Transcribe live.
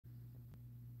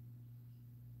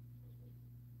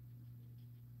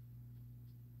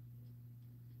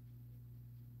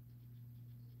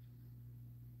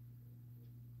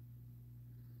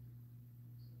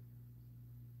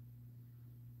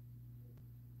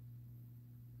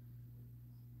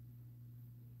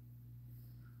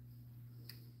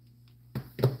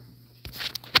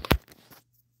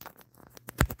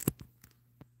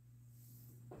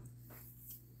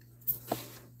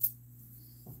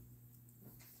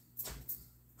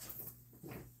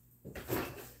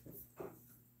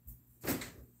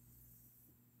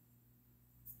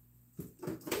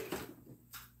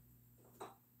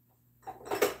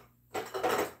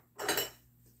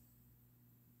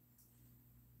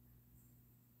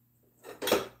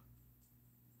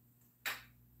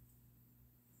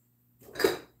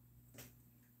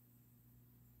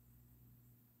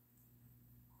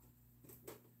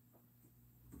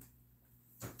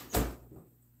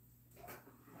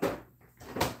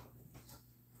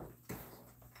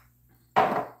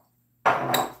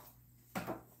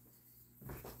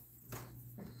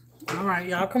right,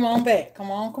 y'all, come on back.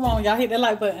 Come on, come on. Y'all hit that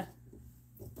like button.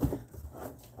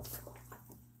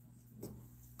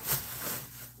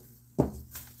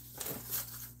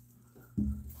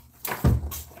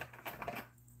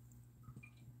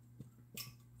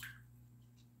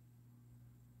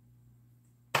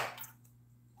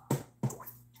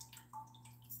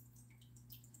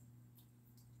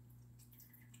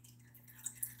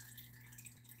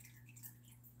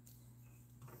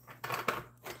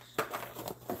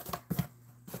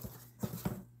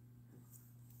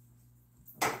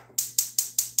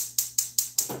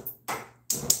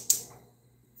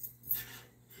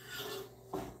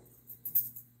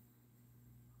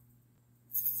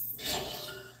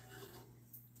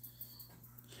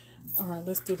 All right,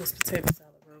 let's do this potato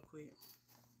salad real quick.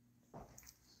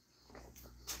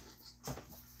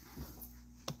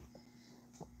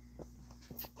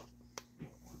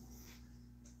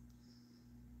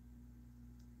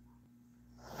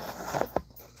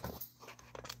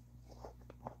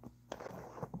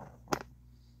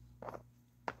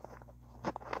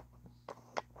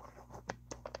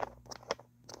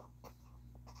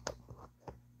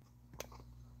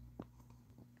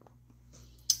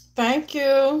 Thank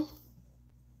you.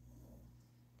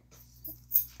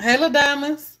 Hello,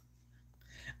 diamonds.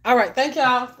 All right, thank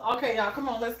y'all. Okay, y'all, come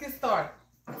on, let's get started.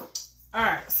 All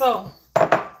right, so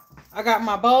I got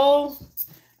my bowl.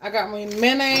 I got my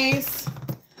mayonnaise.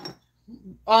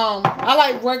 I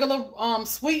like regular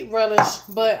sweet relish,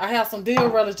 but I have some dill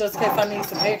relish just in case I need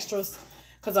some extras,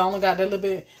 because I only got that little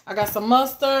bit. I got some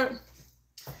mustard.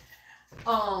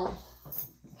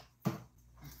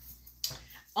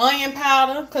 Onion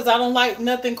powder, because I don't like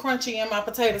nothing crunchy in my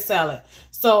potato salad.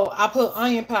 So I put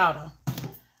onion powder.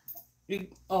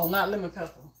 Oh, not lemon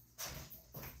pepper.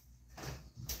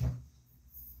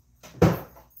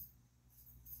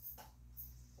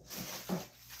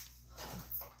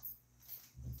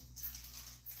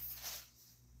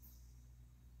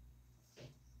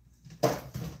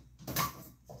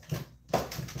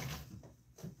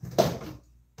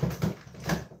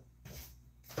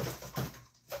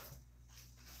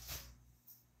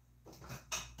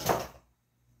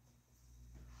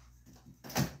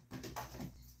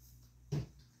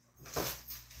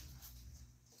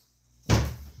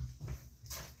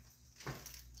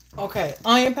 Okay,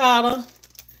 onion powder,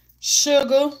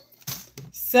 sugar,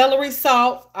 celery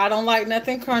salt. I don't like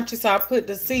nothing crunchy, so I put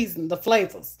the season, the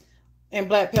flavors, and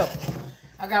black pepper.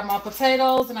 I got my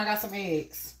potatoes and I got some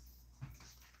eggs.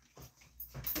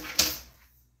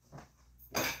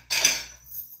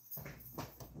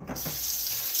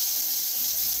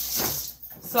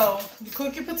 So you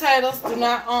cook your potatoes.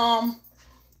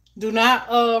 Do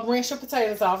not rinse your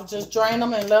potatoes off. Just drain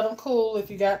them and let them cool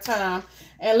if you got time.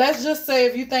 And let's just say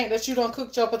if you think that you don't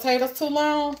cook your potatoes too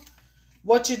long,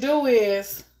 what you do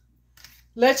is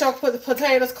let your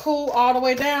potatoes cool all the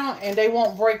way down, and they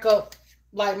won't break up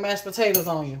like mashed potatoes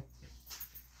on you.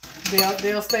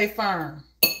 They'll stay firm.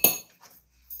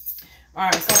 All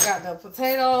right, so I got the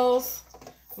potatoes.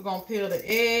 We're gonna peel the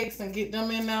eggs and get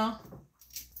them in there.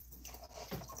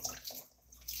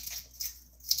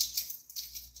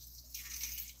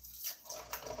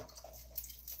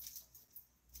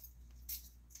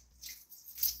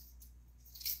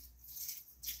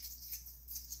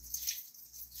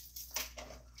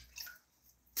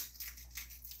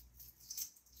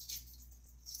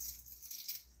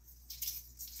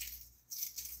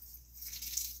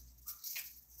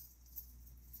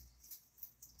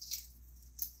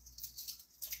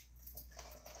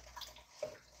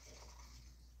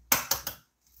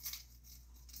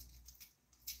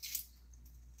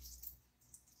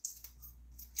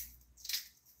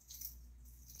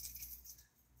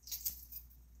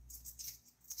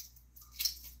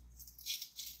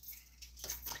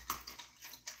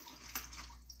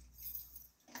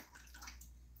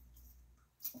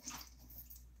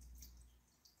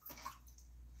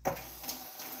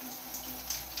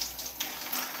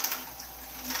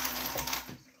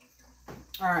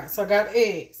 All right, so I got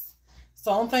eggs.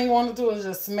 So the only thing you want to do is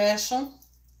just smash them.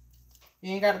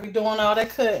 You ain't got to be doing all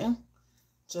that cutting.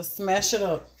 Just smash it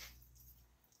up.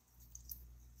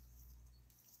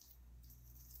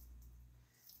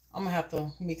 I'm going to have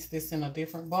to mix this in a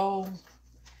different bowl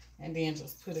and then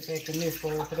just put it back in this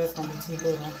bowl because that's going to be too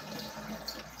little.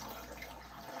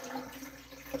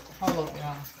 Hold up,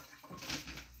 y'all.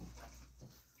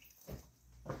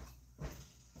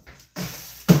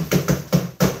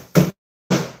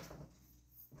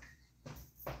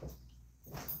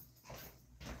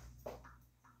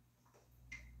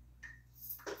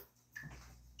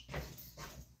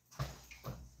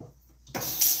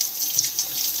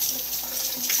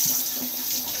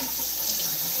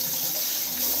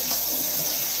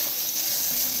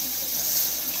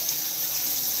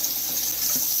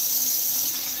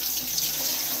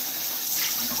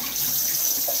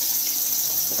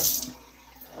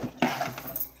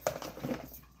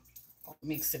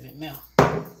 mix it in now.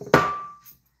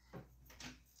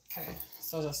 Okay,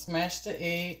 so just smash the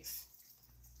eggs.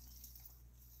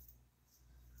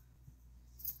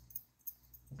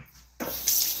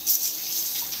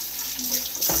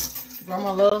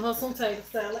 Grandma loves her some potato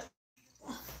salad.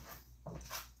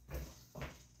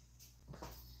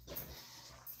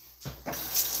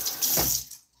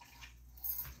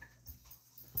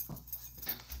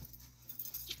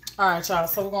 All right, y'all,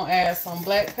 so we're gonna add some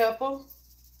black pepper,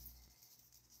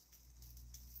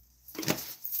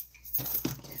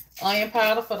 onion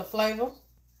powder for the flavor,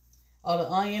 or the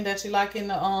onion that you like in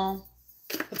the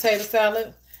potato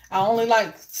salad. I only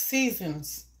like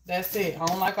seasons. That's it. I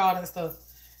don't like all that stuff.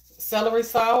 Celery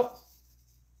salt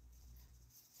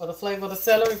for the flavor of the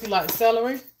celery, if you like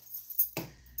celery.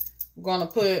 We're gonna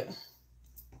put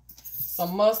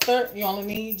some mustard. You only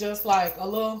need just like a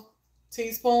little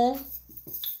teaspoon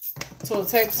to a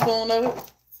tablespoon of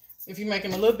it. If you're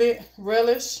making a little bit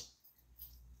relish.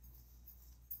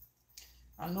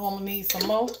 I know I'm gonna need some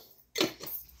more. So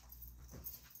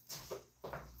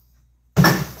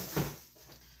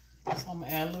I'm gonna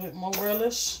add a little bit more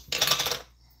relish.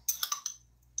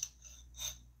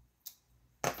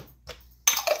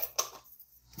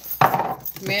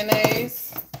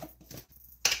 Mayonnaise.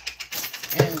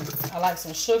 And I like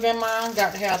some sugar in mine.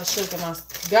 Got to have the sugar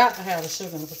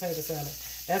in the potato salad.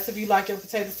 That's if you like your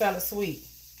potato salad sweet.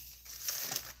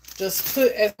 Just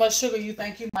put as much sugar you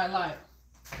think you might like.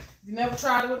 If you never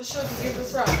tried it with the sugar, give it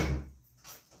a try.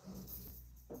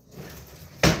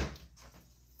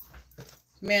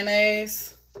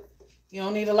 Mayonnaise. You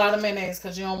don't need a lot of mayonnaise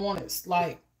because you don't want it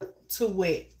like too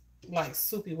wet, like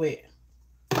soupy wet.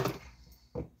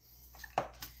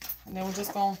 And then we're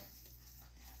just gonna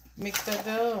mix that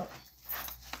up.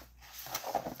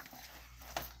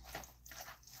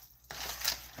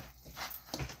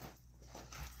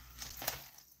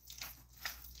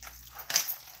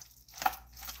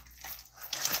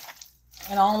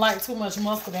 And I don't like too much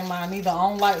mustard in mine neither. I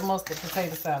don't like mustard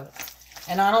potato salad.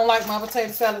 And I don't like my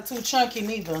potato salad too chunky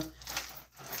neither.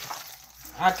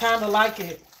 I kind of like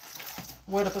it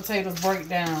where the potatoes break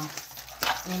down.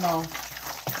 You know,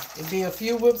 it'd be a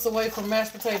few whips away from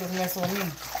mashed potatoes messing with me.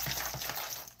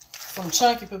 Some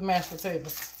chunky mashed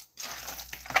potatoes.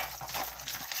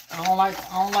 I don't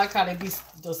like how they be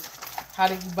just how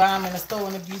they buy them in the store,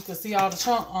 and if you can see all the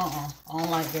chunk, I don't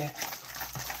like that.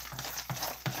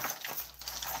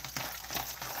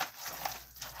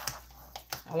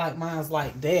 I like mine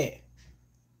like that.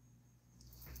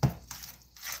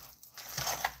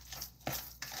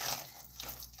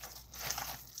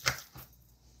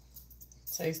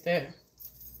 Taste that.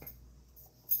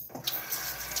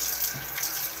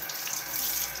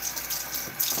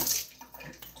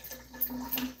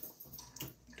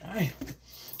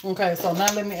 Okay, so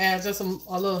now let me add just a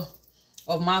little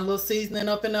of my little seasoning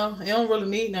up in there. You don't really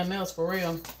need nothing else for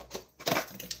real.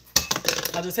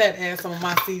 I just had to add some of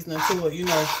my seasoning to it, you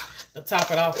know, to top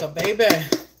it off. So, baby,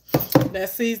 that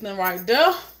seasoning right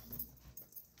there.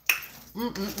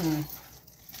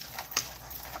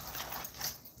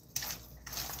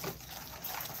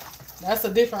 That's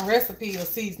a different recipe of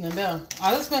seasoning there.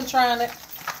 I just been trying it.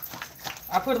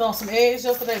 I put it on some eggs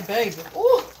yesterday, baby.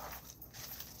 Ooh.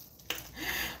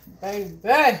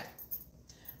 Baby.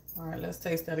 All right, let's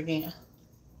taste that again.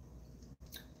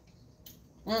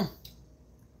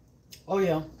 Oh,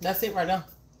 yeah. That's it right there.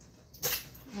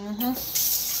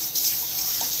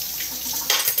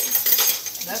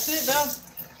 That's it, though.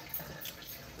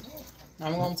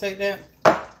 I'm going to take that,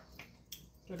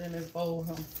 put it in this bowl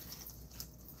here.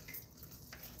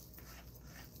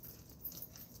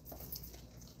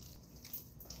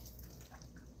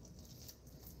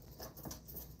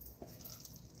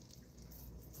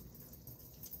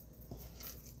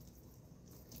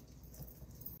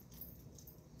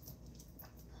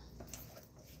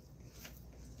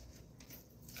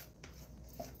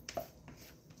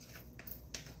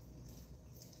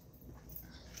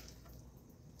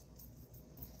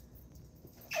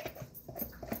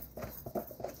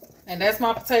 And that's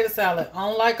my potato salad. I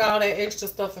don't like all that extra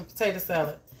stuff in potato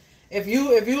salad. If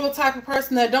you the type of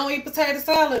person that don't eat potato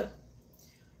salad,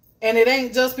 and it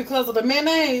ain't just because of the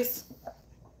mayonnaise,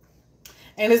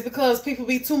 and it's because people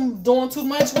be doing too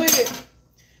much with it,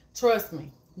 trust me,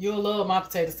 you'll love my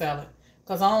potato salad.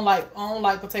 Cause I don't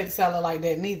like potato salad like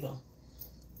that neither.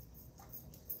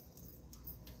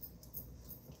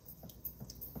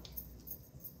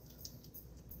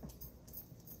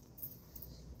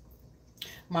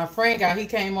 My friend he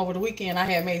came over the weekend. I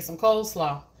had made some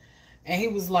coleslaw. And he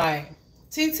was like,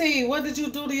 TT, what did you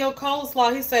do to your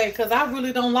coleslaw? He said, because I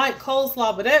really don't like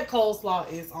coleslaw, but that coleslaw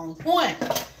is on point.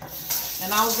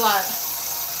 And I was like,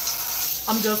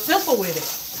 I'm just simple with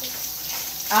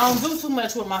it. I don't do too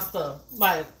much with my stuff.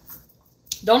 Like,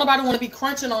 don't nobody want to be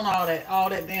crunching on all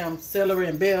that damn celery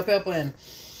and bell pepper. And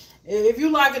if you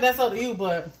like it, that's up to you.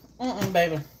 But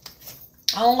baby,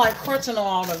 I don't like crunching on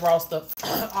all that raw stuff,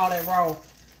 all that raw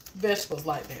vegetables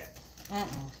like that.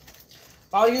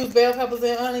 If I use bell peppers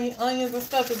and onions and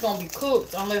stuff, it's gonna be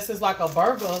cooked unless it's like a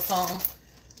burger or something.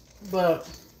 But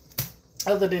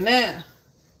other than that,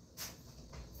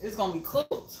 it's gonna be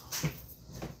cooked.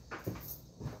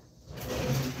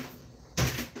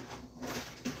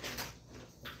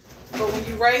 But when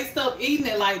you raised up eating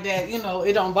it like that, you know,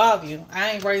 it don't bother you.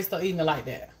 I ain't raised up eating it like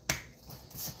that.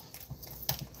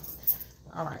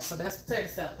 All right, so that's potato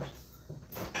salad.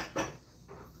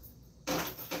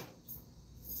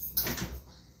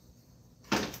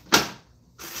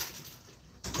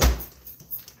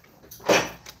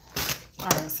 All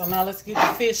right, so now let's get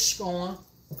the fish going.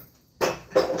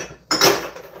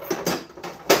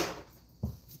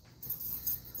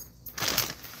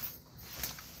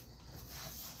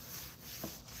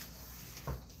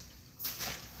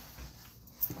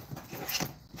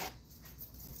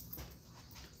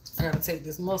 I gotta take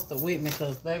this mustard with me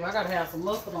because, baby, I gotta have some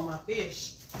mustard on my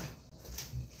fish.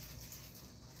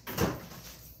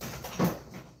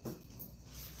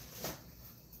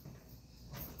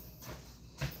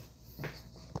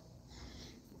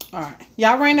 All right,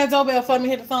 y'all ring that doorbell for me.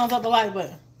 Hit the thumbs up, the like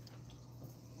button.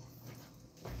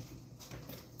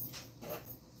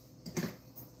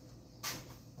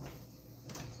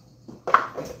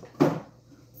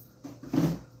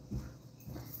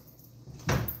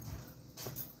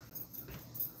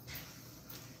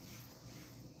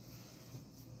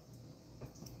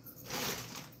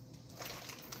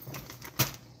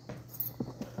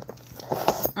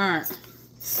 All right,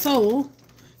 so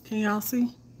can y'all see?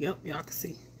 Yep, y'all can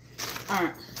see. All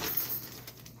right,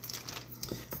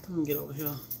 let me get over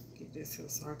here, get this here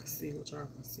so I can see what y'all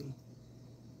can see.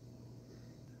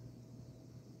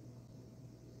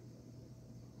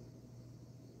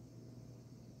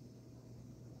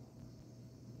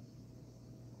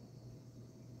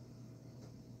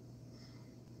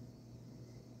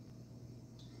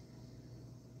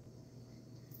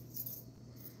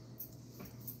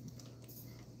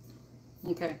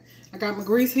 Okay, I got my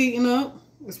grease heating up.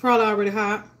 It's probably already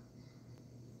hot.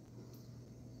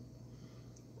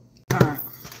 All right.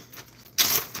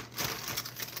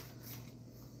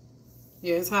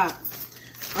 Yeah, it's hot.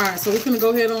 All right, so we're gonna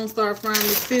go ahead and start frying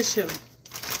this fish here.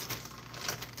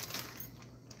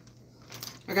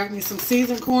 I got me some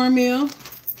seasoned cornmeal.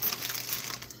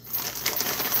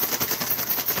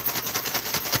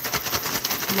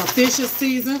 My fish is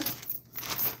seasoned.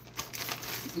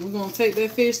 We're gonna take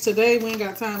that fish today. We ain't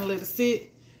got time to let it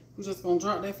sit. We're just gonna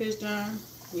drop that fish down,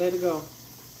 let it go.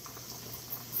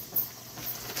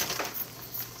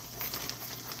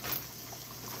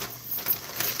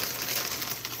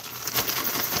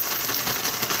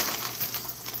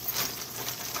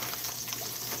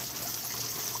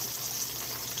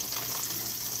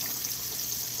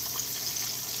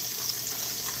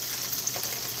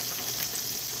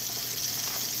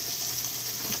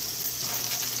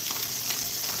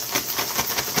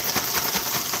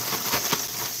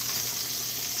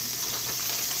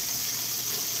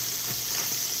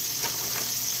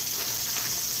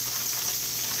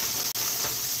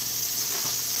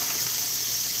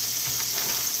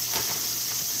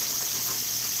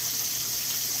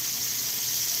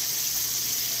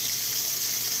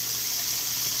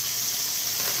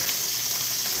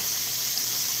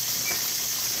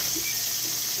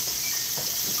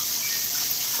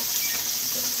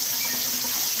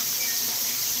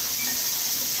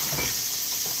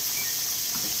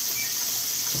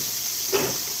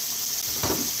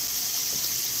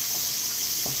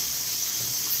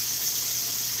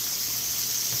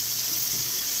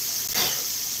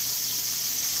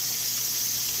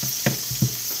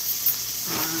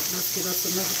 Let's get us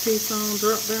another piece on,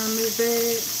 drop down this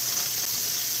bag.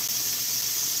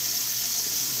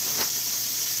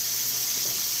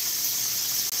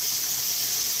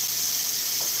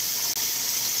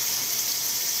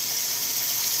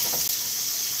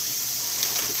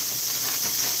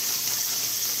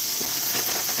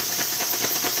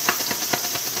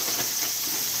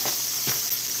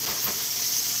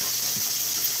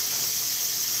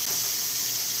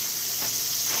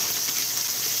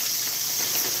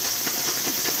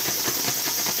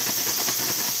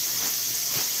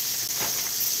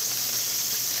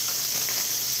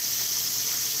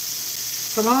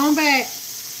 Come on back.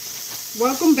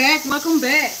 Welcome back. Welcome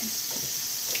back.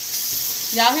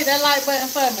 Y'all hit that like button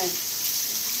for me.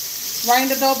 Ring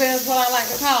the doorbell is what I like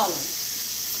to call it.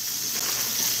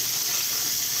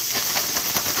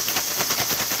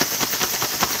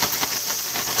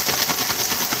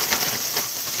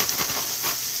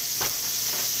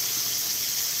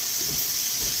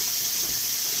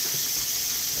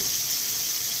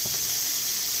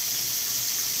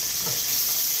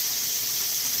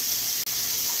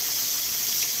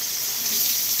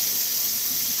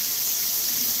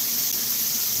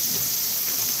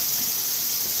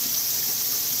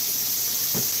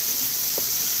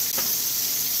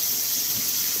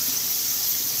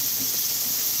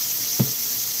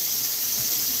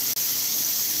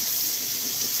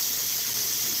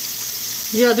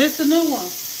 Yeah, this the new one.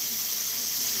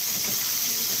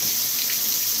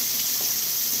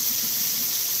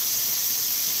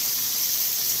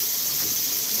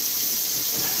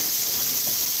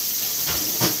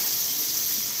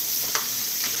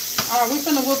 All right, we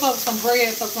finna whip up some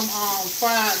bread for some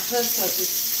fried hush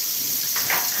puppies.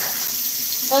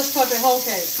 Hush puppy whole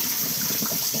cake.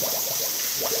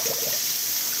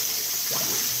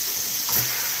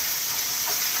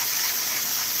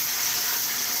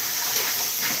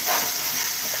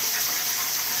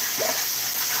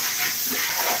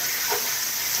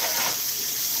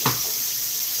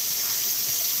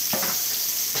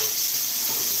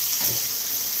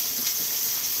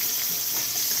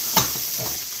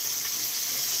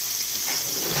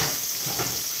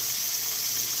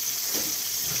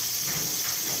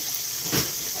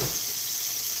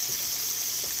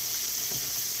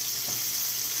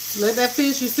 Let that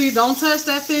fish, you see, don't touch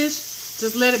that fish.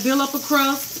 Just let it build up a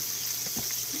crust.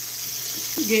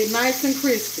 Get nice and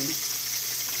crispy.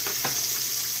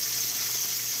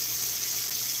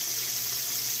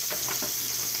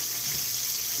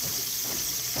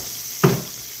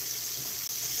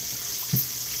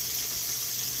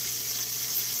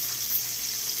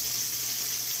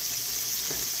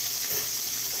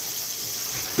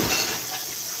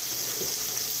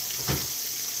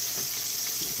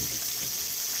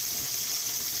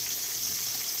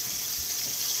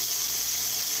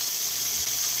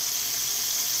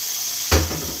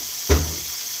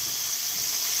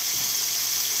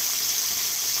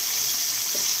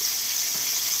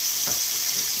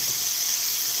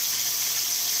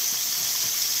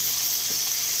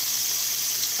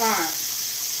 Alright,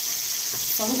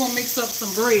 so we're gonna mix up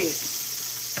some bread.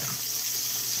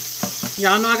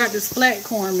 Y'all know I got this flat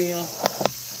cornmeal,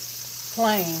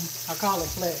 plain. I call it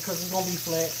flat because it's gonna be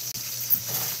flat.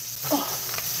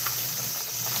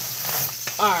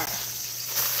 Alright,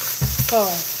 so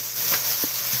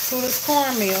to this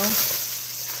cornmeal,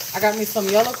 I got me some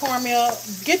yellow cornmeal.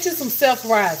 Get you some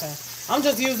self-rising. I'm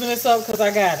just using this up because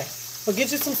I got it. But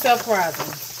get you some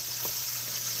self-rising.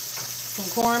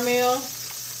 Some cornmeal.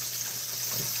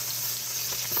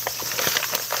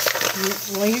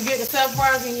 When you get the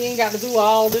self-rising, you ain't got to do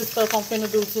all this stuff I'm finna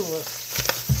do to it.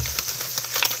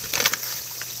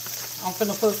 I'm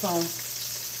finna put some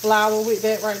flour with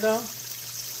that right there.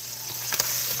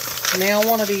 Now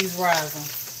one of these rising.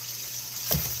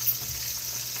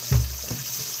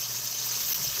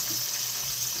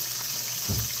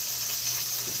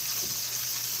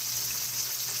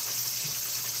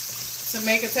 To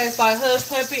make it taste like hush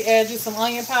puppy, add you some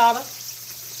onion powder.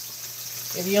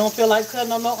 If you don't feel like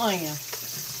cutting up no onion.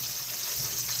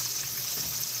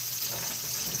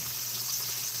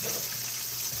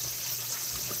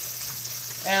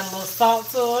 Add a little salt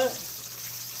to it.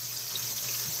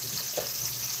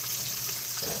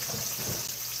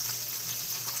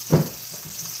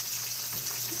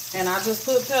 And I just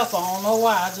put pepper. I don't know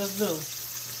why, I just do.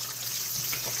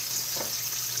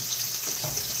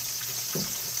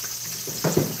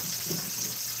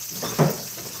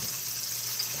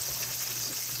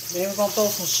 Then we're going to throw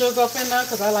some sugar up in there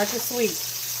because I like it sweet.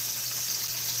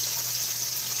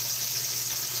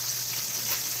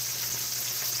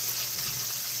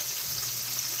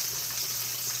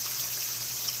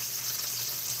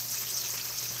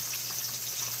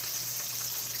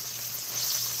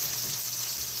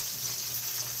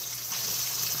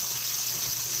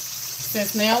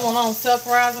 Since now when I'm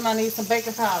self-rising, I need some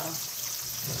baking powder.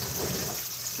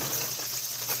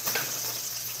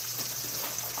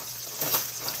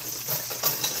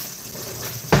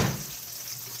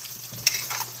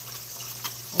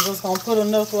 I'm just going to put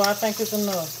enough where I think it's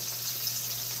enough.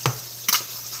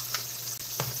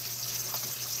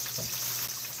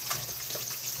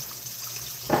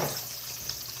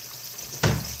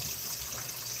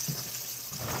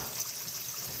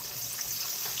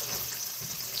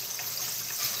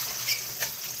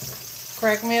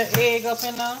 Crack me an egg up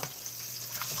in there.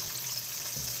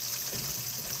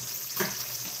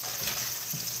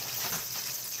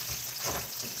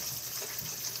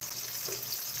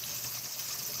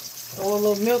 Throw a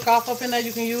little milk off up in there.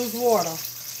 You can use water.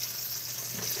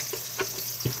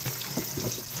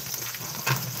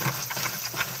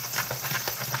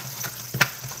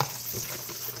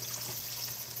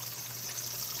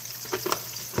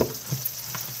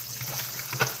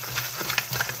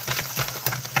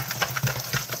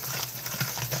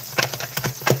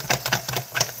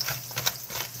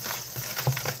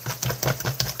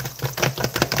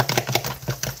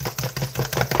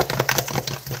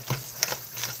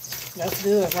 That's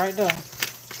good right there.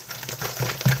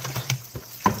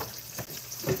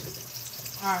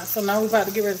 Alright, so now we're about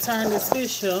to get ready to turn this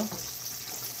fish here.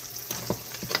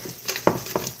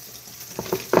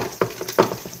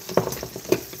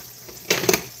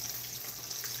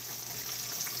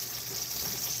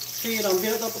 you done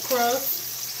built up a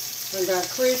crust. We got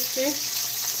crispy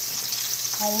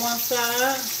on one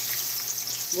side.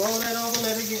 Roll that over,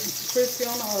 let it get crispy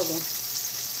on the other.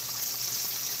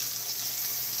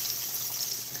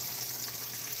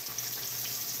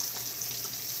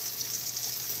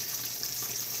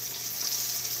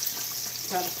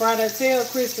 Got to fry that tail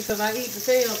crispy because I eat the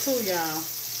tail too, y'all.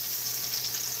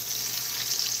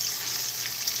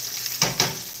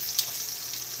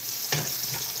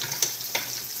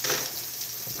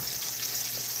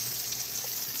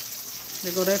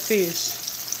 There go that fish.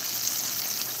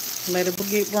 Let it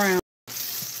get brown.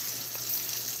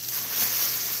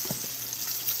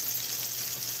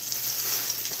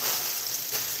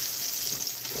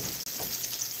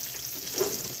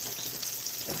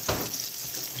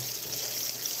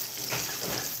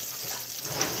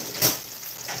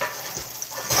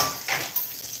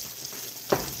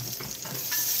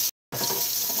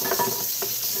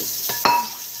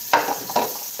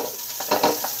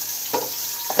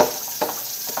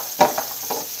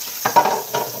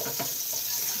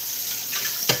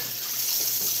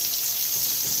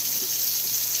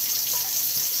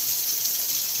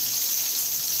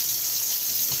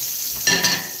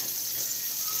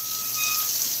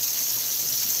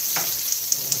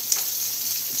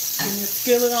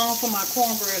 Skillet on for my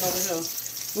cornbread over here.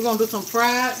 We're gonna do some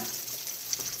fried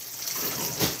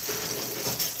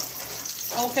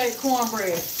okay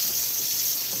cornbread,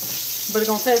 but it's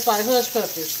gonna taste like hush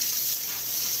puppies.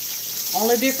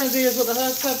 Only difference is with the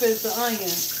hush pupper is the onion,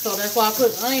 so that's why I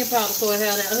put onion powder so it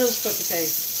has that hush pupper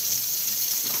taste.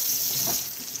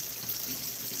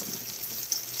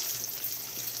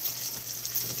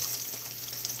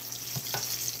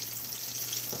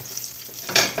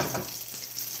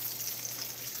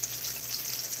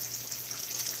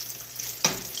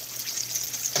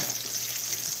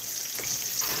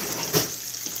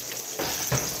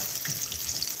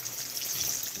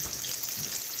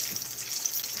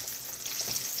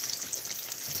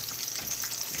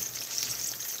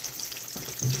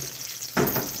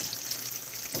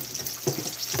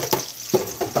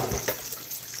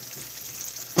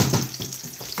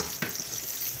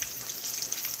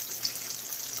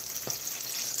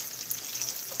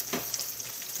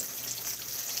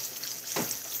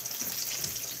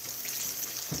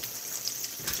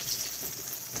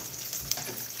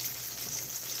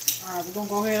 Alright, we're going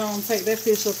to go ahead and take that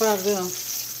fish up out of there.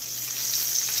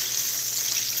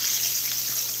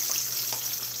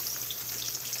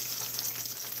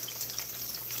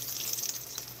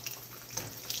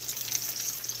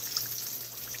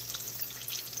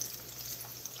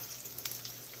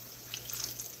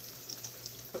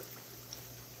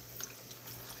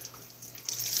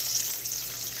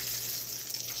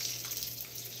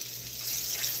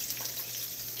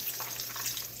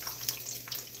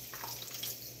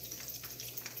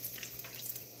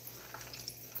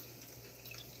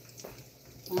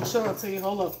 I'm going to show it to you.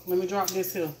 Hold up. Let me drop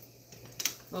this here.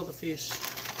 Other fish.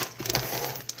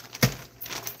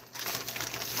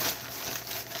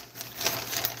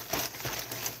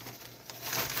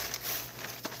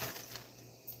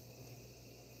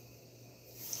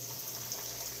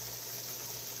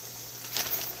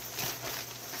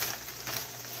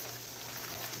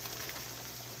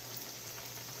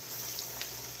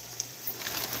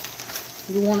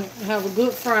 You want to have a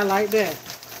good fry like that.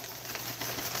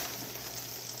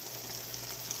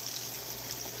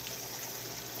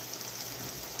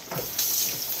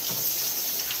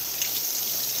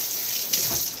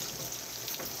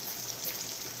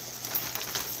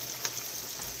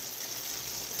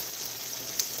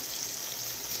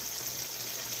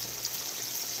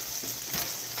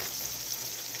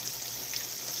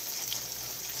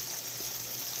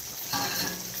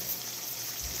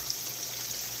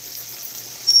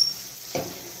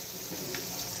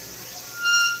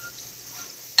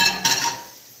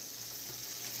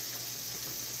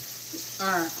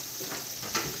 Alright,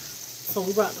 so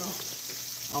we about to,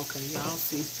 okay, y'all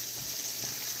see,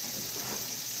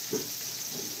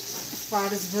 fry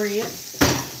this bread.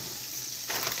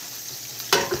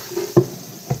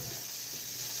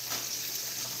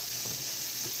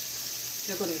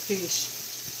 There go that fish.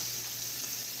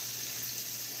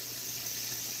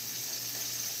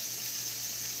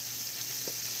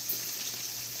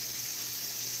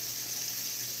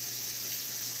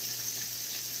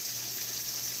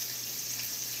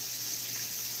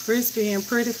 Crispy and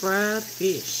pretty fried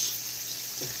fish.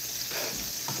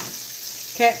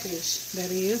 Catfish,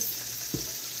 that is.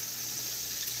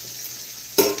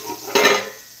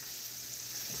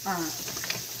 Alright.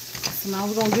 So now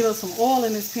we're going to get us some oil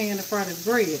in this pan to fry this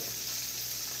bread.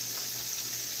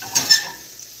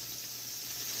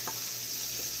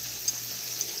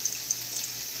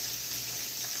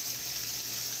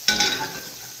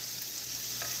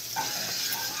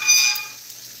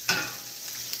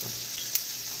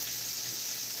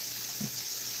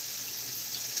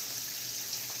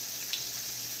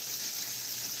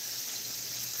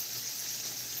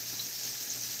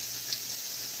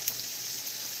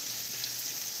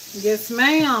 Yes,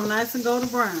 ma'am. Nice and golden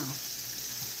brown.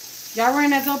 Y'all ring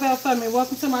that doorbell for me.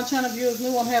 Welcome to my channel. Viewers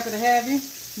new, I'm happy to have you.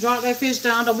 Drop that fish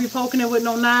down. Don't be poking it with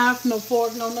no knife, no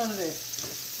fork, no none of that.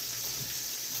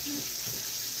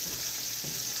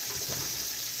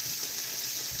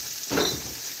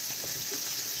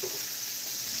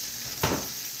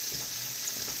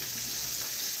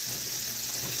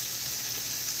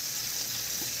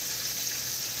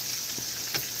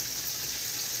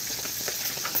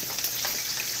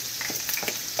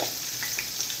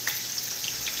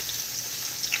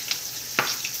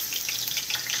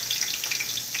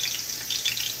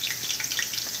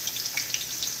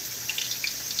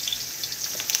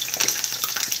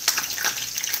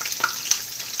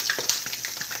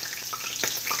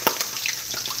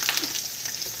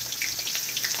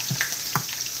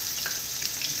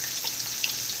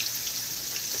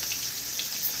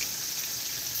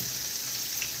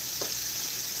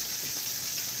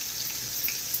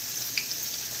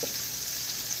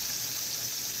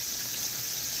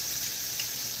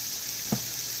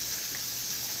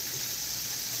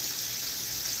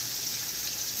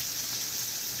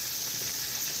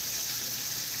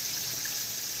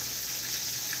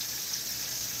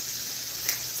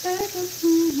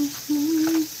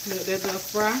 Let that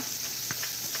just fry.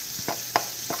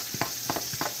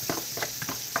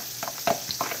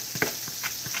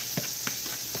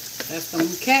 That's some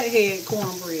cat head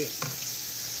cornbread.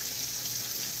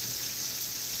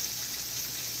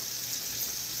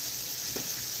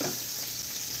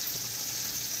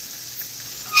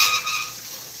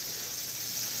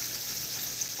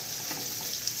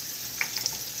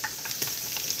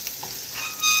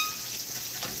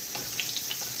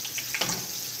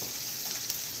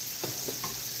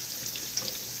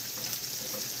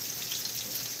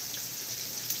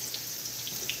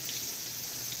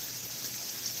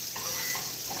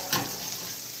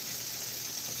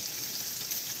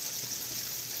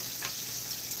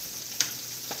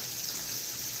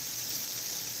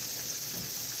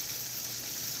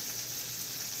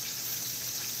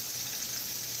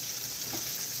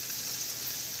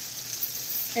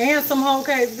 And some whole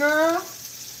cakes, girl.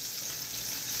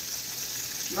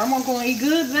 Grandma gonna eat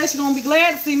good today. She's gonna be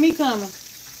glad to see me coming.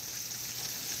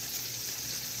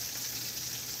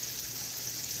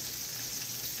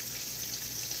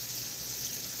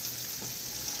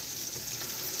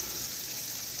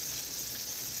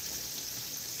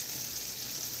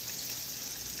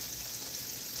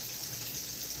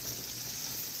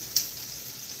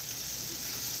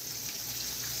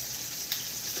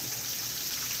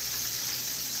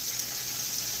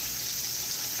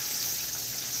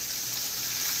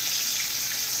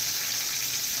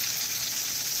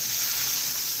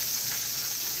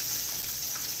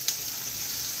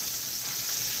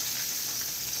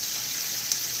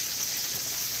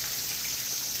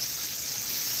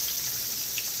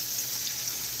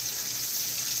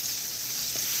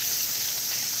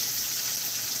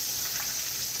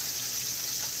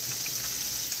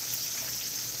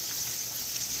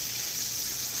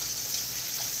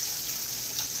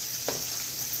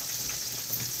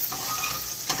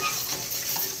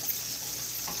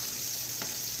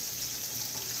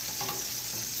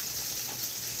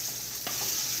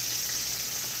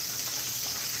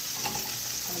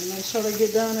 Make sure they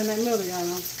get done in that middle, y'all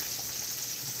know.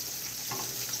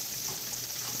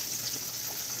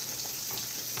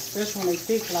 Especially when they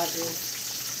thick like this.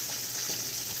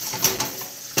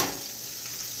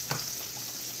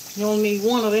 You only need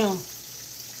one of them.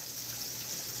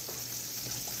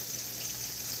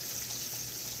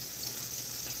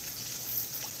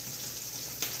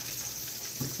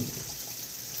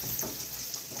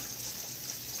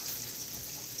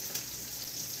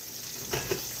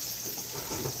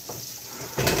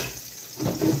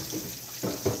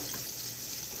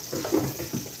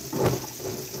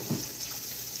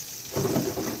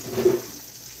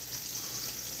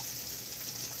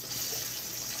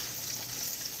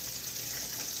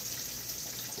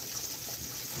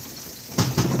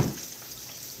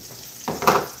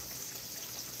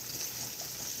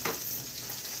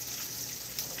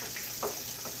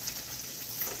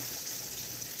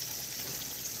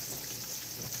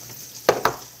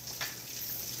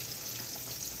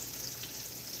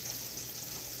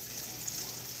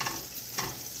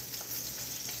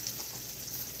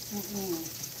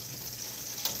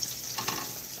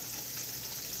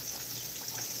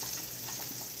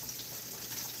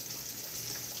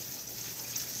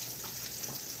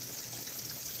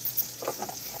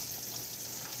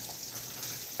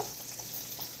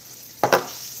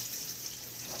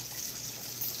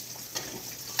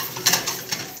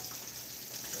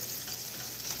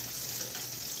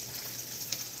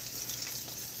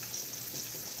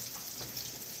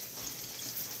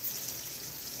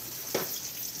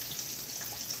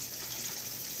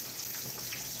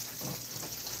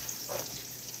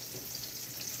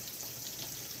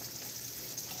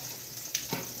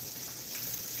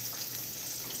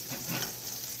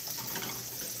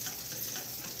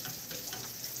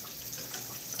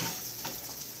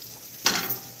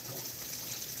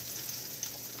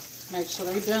 Make sure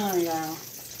they done, y'all.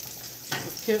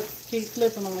 Just keep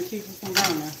flipping them to keep them from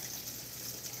burning.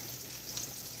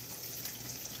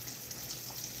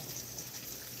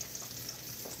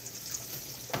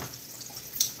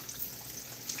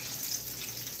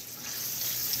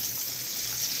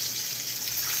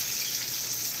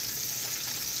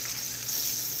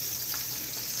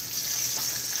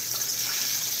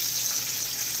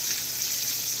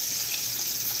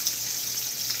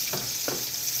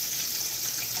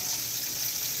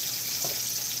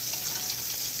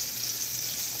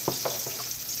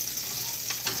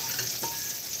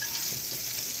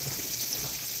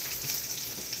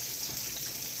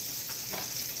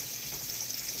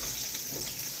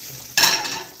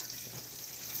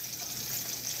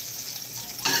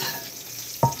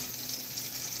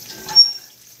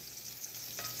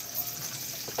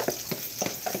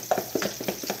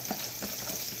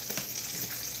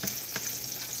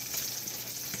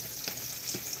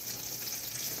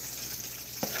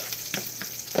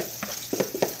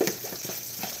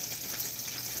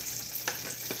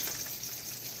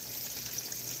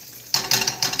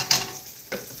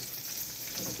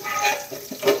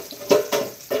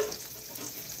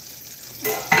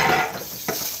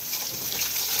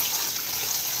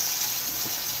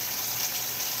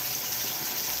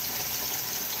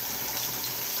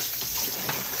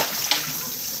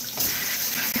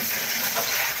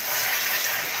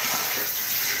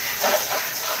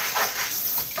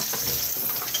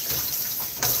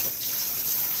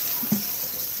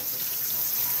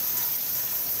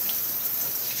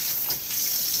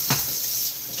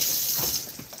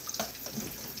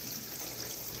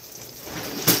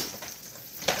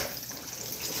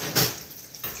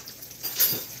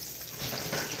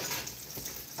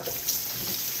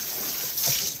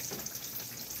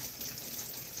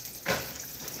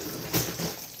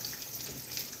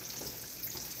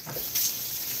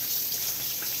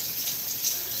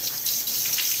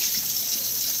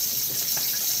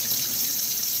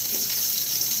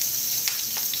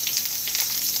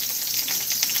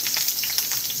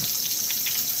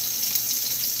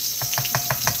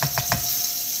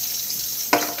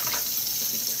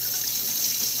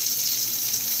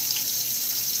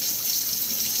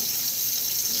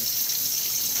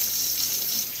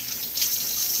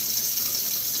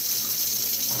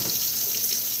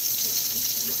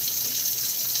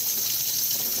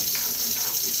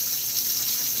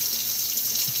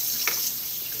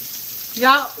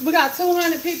 Y'all, we got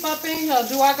 200 people up in here.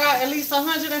 Do I got at least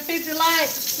 150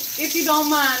 likes? If you don't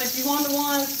mind, if you want the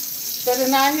ones that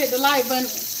did not hit the like button,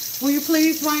 will you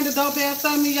please ring the doorbell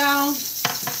for me, y'all?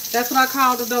 That's what I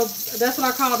call the That's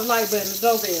what I call the like button, the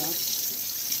doorbell.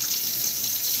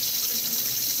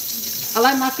 I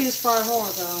like my fish fried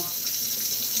hard, though.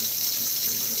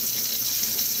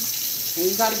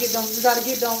 And you gotta get them. You gotta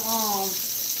get them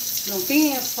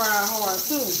fins fried hard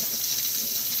too.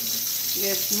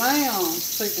 Yes, ma'am.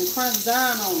 So you can crunch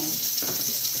down on them.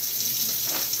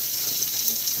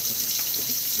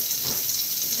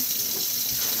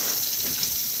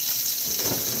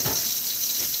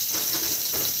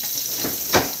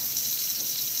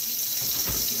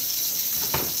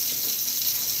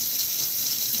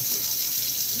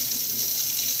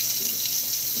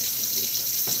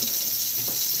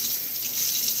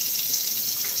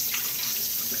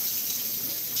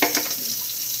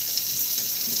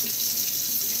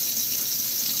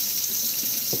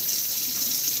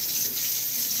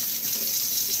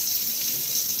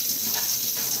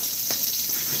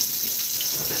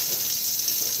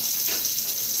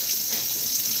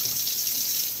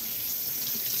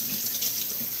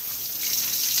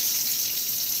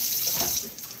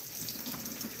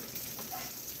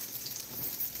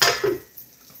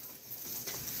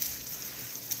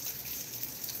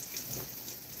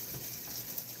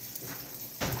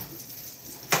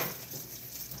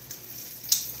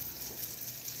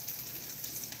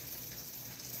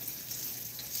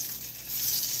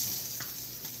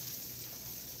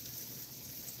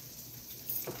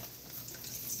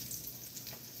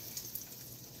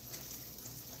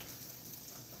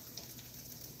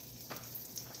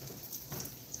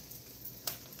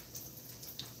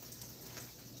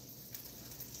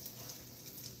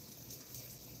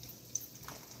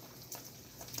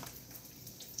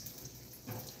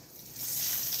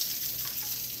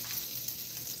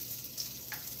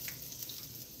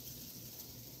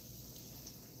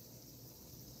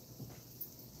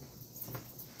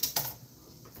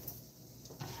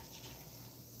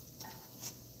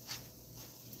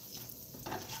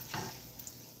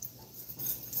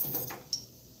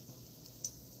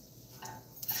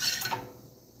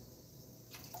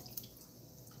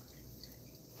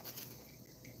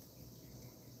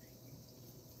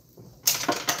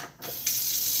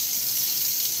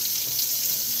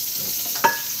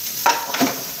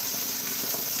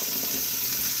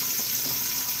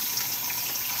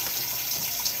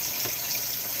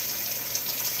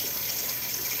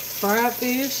 fried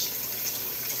fish,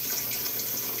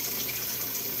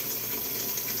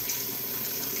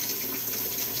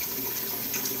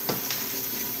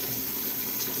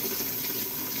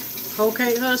 whole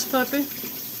cake hush puppy,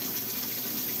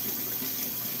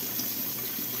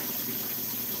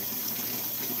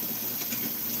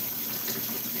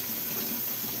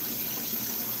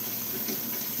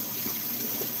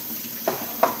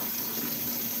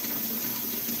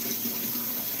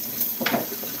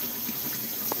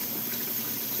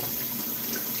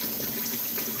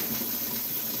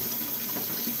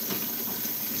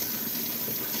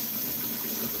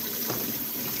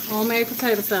 homemade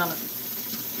potato salad.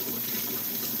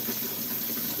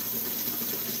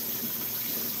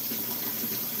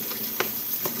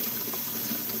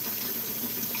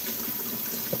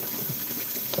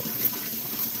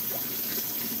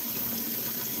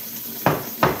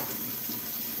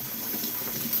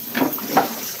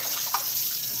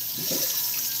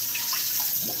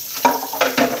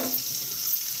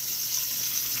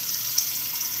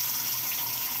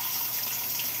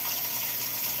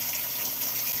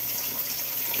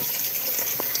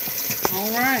 All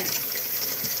right.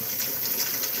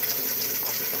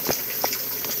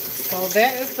 So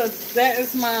that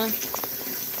is my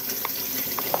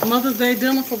Mother's Day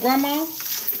dinner for Grandma. I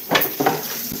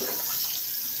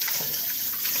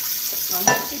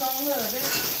hope she gonna love it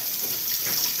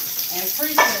and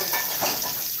appreciate it.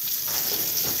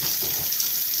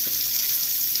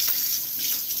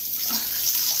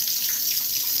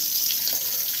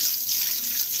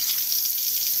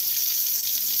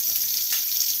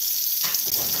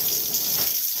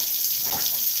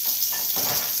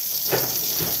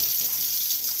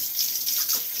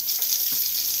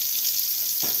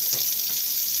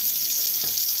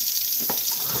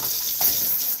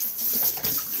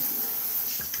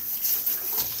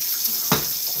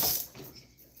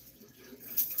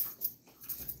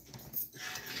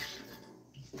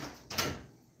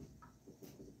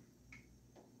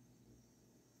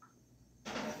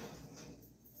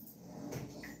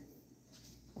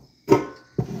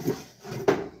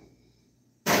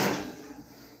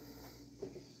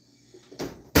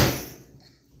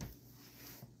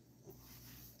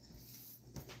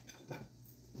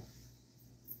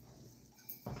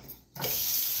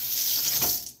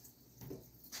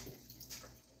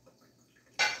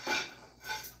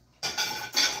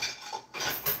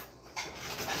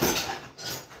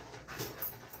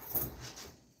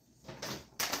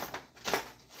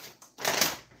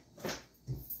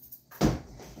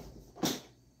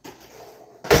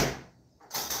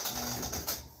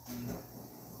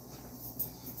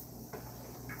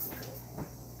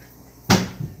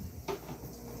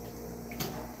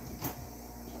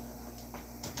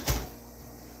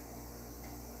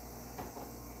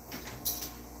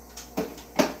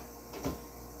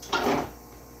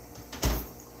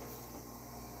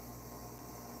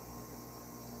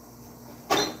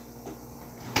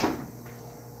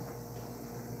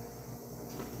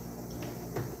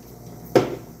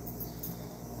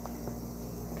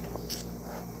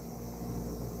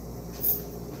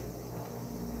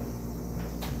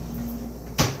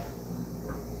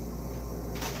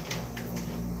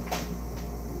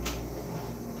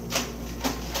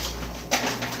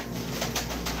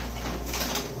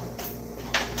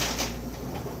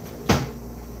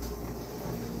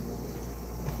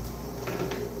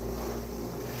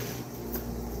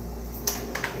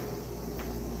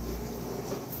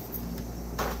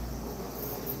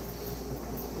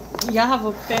 Y'all have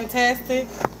a fantastic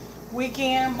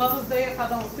weekend. Mother's Day if I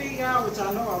don't see y'all, which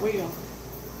I know I will.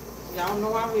 Y'all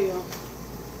know I will.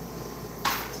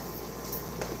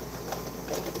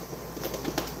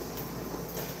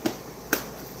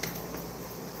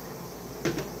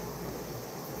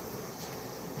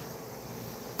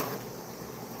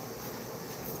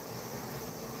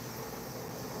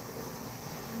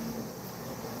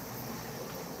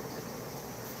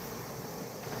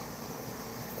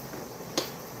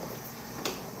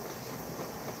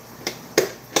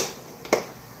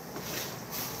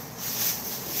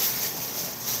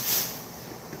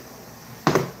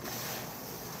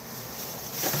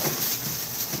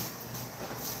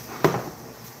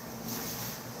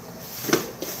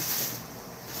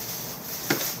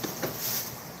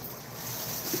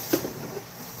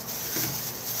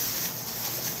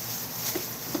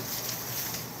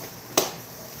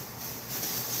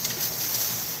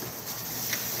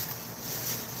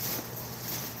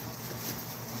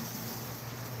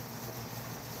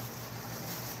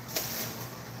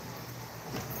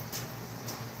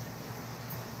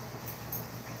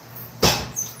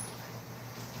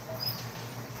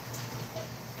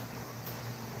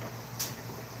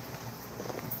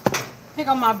 Here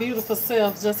go my beautiful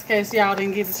self, just in case y'all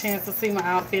didn't get a chance to see my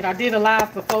outfit. I did a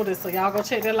live before this, so y'all go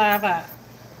check that live out.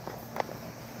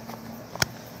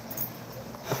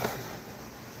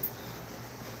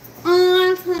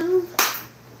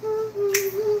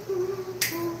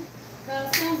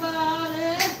 Got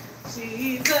somebody,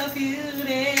 she's a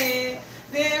beauty,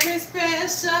 very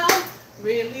special,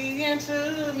 really and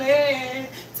truly.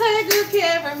 Take good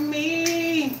care of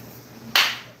me.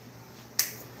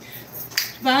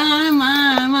 By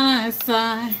my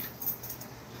side,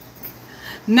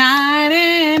 night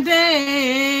and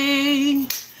day,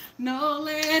 no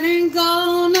letting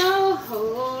go, no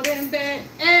holding back,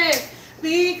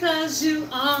 because you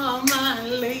are my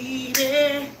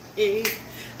lady.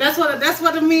 That's what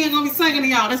the men gonna be singing to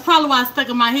y'all. That's probably why it's stuck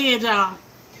in my head, y'all.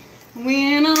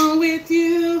 When I'm with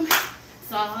you,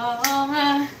 it's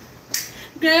alright,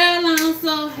 girl. I'm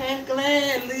so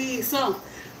gladly so.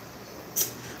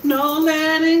 No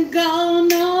letting go,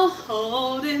 no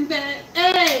holding back,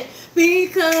 hey,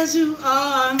 because you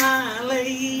are my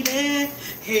lady.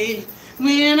 Hey,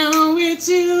 when I'm with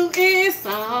you, it's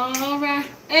alright.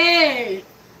 Hey.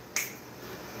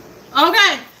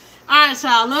 Okay. Alright,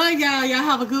 y'all. Love y'all. Y'all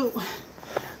have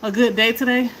a good day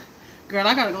today. Girl,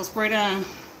 I gotta go spray down.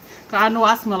 Cause I know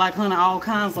I smell like honey, all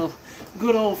kinds of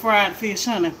good old fried fish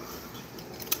honey.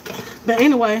 But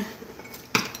anyway.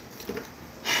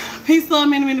 Peace, love,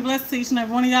 many blessings to each and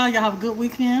every one of y'all. Y'all have a good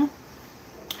weekend.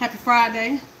 Happy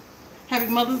Friday. Happy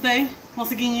Mother's Day.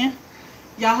 Once again,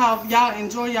 y'all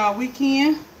enjoy y'all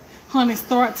weekend. Honey,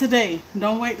 start today.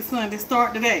 Don't wait till Sunday.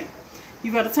 Start today.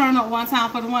 You better turn up one time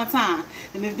for the one time.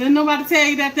 And if didn't nobody tell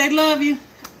you that they love you,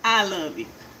 I love you.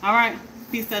 All right.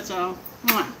 Peace out, y'all.